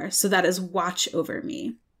LaCour. So that is Watch Over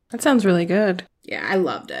Me. That sounds really good. Yeah, I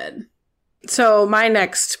loved it. So my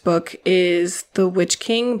next book is The Witch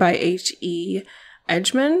King by H.E.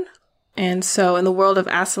 Edgman. And so in the world of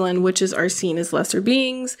Aslan, witches are seen as lesser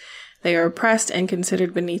beings. They are oppressed and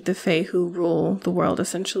considered beneath the Fae who rule the world,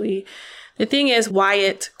 essentially. The thing is,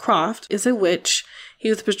 Wyatt Croft is a witch. He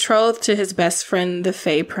was betrothed to his best friend, the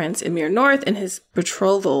Fae Prince Emir North, and his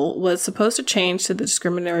betrothal was supposed to change to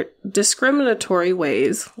the discriminatory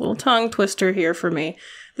ways. Little tongue twister here for me.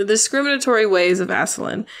 The discriminatory ways of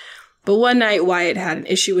Aslan. But one night, Wyatt had an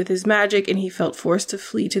issue with his magic, and he felt forced to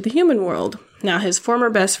flee to the human world. Now, his former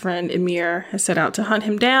best friend, Emir, has set out to hunt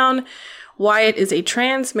him down. Wyatt is a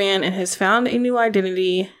trans man and has found a new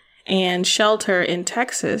identity and shelter in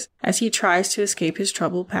Texas as he tries to escape his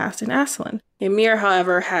troubled past in Aslan. Emir,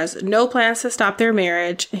 however, has no plans to stop their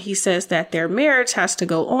marriage. He says that their marriage has to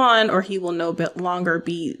go on, or he will no longer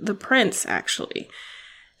be the prince, actually.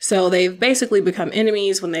 So they've basically become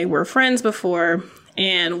enemies when they were friends before.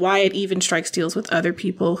 And Wyatt even strikes deals with other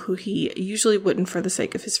people who he usually wouldn't for the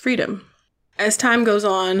sake of his freedom. As time goes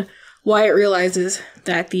on, Wyatt realizes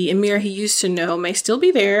that the Emir he used to know may still be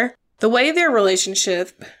there. The way their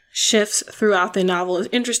relationship shifts throughout the novel is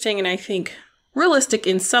interesting and I think realistic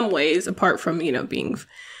in some ways, apart from, you know, being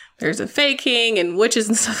there's a Fae King and witches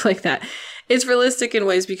and stuff like that. It's realistic in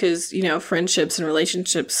ways because, you know, friendships and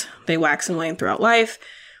relationships, they wax and wane throughout life.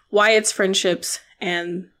 Wyatt's friendships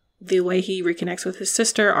and the way he reconnects with his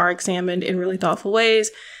sister are examined in really thoughtful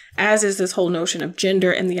ways, as is this whole notion of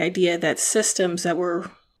gender and the idea that systems that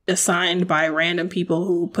were assigned by random people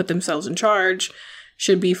who put themselves in charge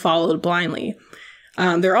should be followed blindly.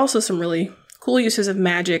 There are also some really cool uses of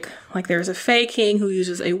magic, like there's a Fae King who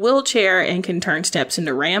uses a wheelchair and can turn steps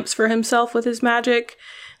into ramps for himself with his magic.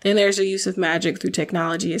 Then there's a use of magic through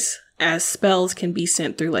technologies, as spells can be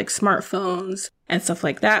sent through like smartphones and stuff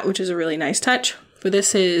like that, which is a really nice touch. But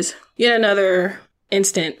this is yet another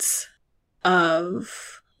instance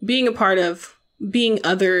of being a part of being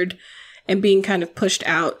othered and being kind of pushed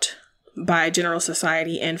out by general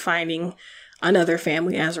society and finding another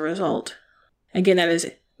family as a result. Again, that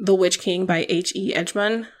is The Witch King by H.E.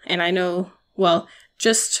 Edgman. And I know, well,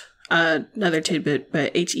 just another tidbit,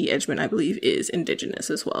 but H.E. Edgman, I believe, is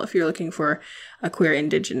Indigenous as well, if you're looking for a queer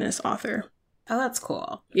Indigenous author. Oh, that's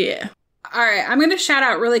cool. Yeah. All right, I'm going to shout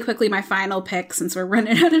out really quickly my final pick since we're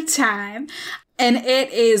running out of time. And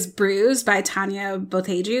it is Bruised by Tanya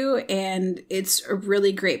Boteju. And it's a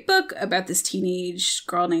really great book about this teenage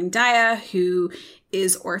girl named Daya who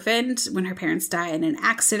is orphaned when her parents die in an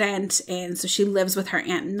accident. And so she lives with her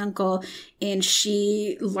aunt and uncle, and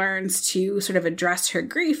she learns to sort of address her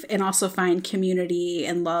grief and also find community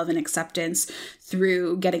and love and acceptance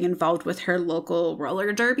through getting involved with her local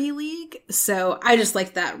roller derby league. So I just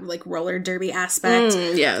like that like roller derby aspect.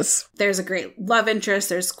 Yes. There's a great love interest.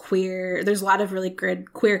 There's a lot of really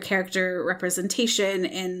good queer character representation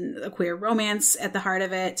and a queer romance at the heart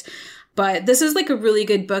of it. But this is like a really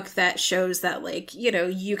good book that shows that, like, you know,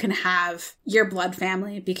 you can have your blood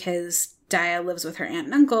family because Daya lives with her aunt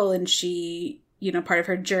and uncle, and she, you know, part of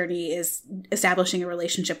her journey is establishing a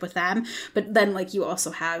relationship with them. But then, like, you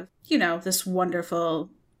also have, you know, this wonderful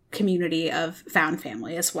community of found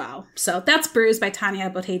family as well. So that's Bruised by Tanya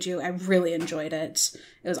Boteju. I really enjoyed it.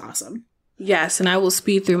 It was awesome. Yes, and I will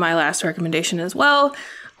speed through my last recommendation as well.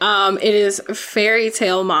 It is Fairy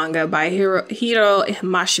Tail manga by Hiro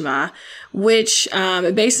Mashima, which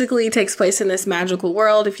it basically takes place in this magical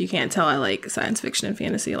world. If you can't tell, I like science fiction and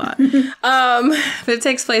fantasy a lot. But it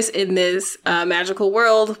takes place in this magical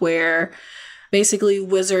world where basically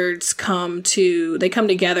wizards come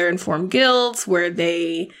together and form guilds where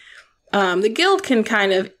the guild can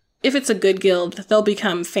kind of, if it's a good guild, they'll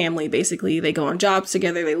become family, basically. They go on jobs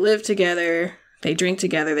together, they live together, they drink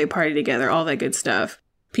together, they party together, all that good stuff.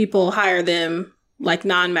 People hire them, like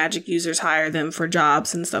non-magic users hire them for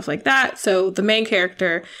jobs and stuff like that. So the main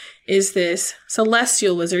character is this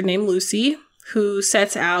celestial wizard named Lucy, who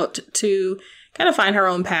sets out to kind of find her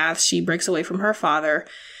own path. She breaks away from her father,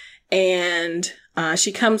 and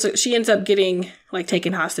she ends up getting like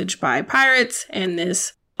taken hostage by pirates, and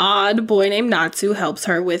this odd boy named Natsu helps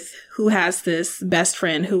her who has this best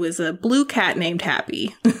friend who is a blue cat named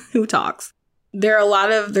Happy who talks. There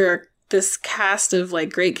are this cast of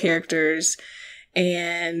like great characters,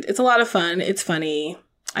 and it's a lot of fun. It's funny.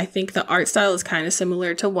 I think the art style is kind of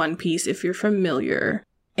similar to One Piece if you're familiar.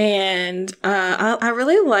 And I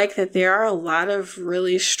really like that there are a lot of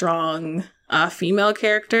really strong female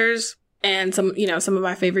characters, and some of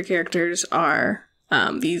my favorite characters are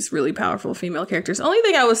these really powerful female characters. The only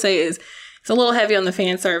thing I would say is it's a little heavy on the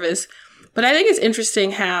fan service, but I think it's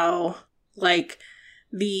interesting how like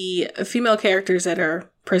the female characters that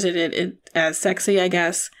are presented as sexy, I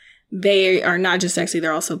guess, they are not just sexy,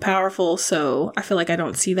 they're also powerful. So I feel like I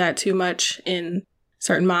don't see that too much in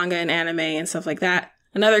certain manga and anime and stuff like that.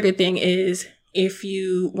 Another good thing is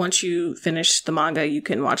once you finish the manga, you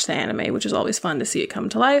can watch the anime, which is always fun to see it come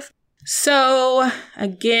to life. So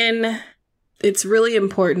again, it's really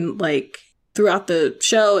important, like throughout the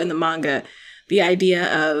show and the manga, the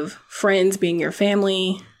idea of friends being your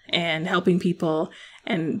family and helping people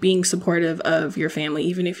and being supportive of your family,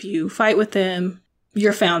 even if you fight with them,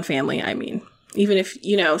 your found family, I mean. Even if,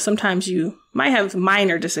 sometimes you might have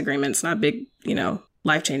minor disagreements, not big,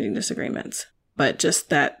 life-changing disagreements. But just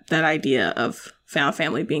that idea of found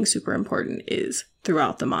family being super important is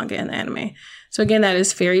throughout the manga and the anime. So again, that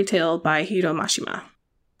is Fairy Tail by Hiro Mashima.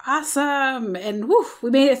 Awesome. And we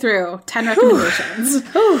made it through 10 recommendations.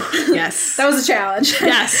 Yes. That was a challenge.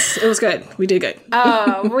 Yes, it was good. We did good.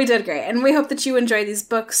 We did great. And we hope that you enjoy these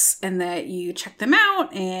books and that you check them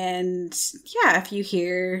out. And yeah, if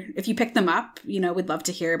you pick them up, we'd love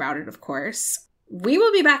to hear about it, of course. We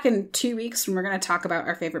will be back in 2 weeks when we're going to talk about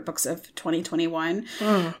our favorite books of 2021,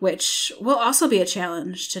 which will also be a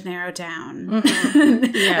challenge to narrow down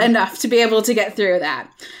enough to be able to get through that.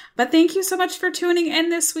 But thank you so much for tuning in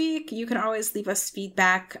this week. You can always leave us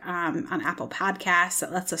feedback on Apple Podcasts.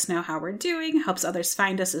 That lets us know how we're doing, helps others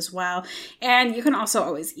find us as well. And you can also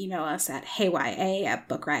always email us at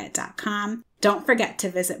heyya@bookriot.com. Don't forget to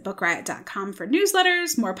visit bookriot.com for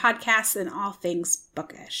newsletters, more podcasts, and all things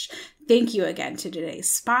bookish. Thank you again to today's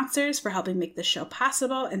sponsors for helping make this show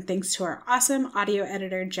possible, and thanks to our awesome audio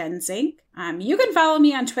editor, Jen Zink. You can follow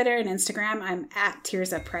me on Twitter and Instagram. I'm at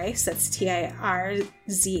Tirza Price. That's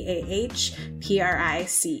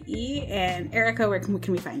TIRZAHPRICE. And Erica, where can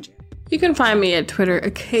we find you? You can find me at Twitter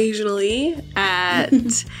occasionally at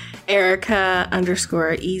Erica_EZE_.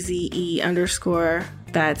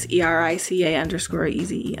 That's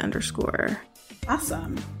ERICA_EZE_.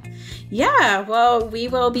 Awesome. Yeah, well, we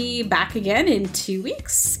will be back again in 2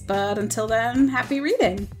 weeks. But until then, happy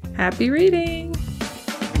reading. Happy reading.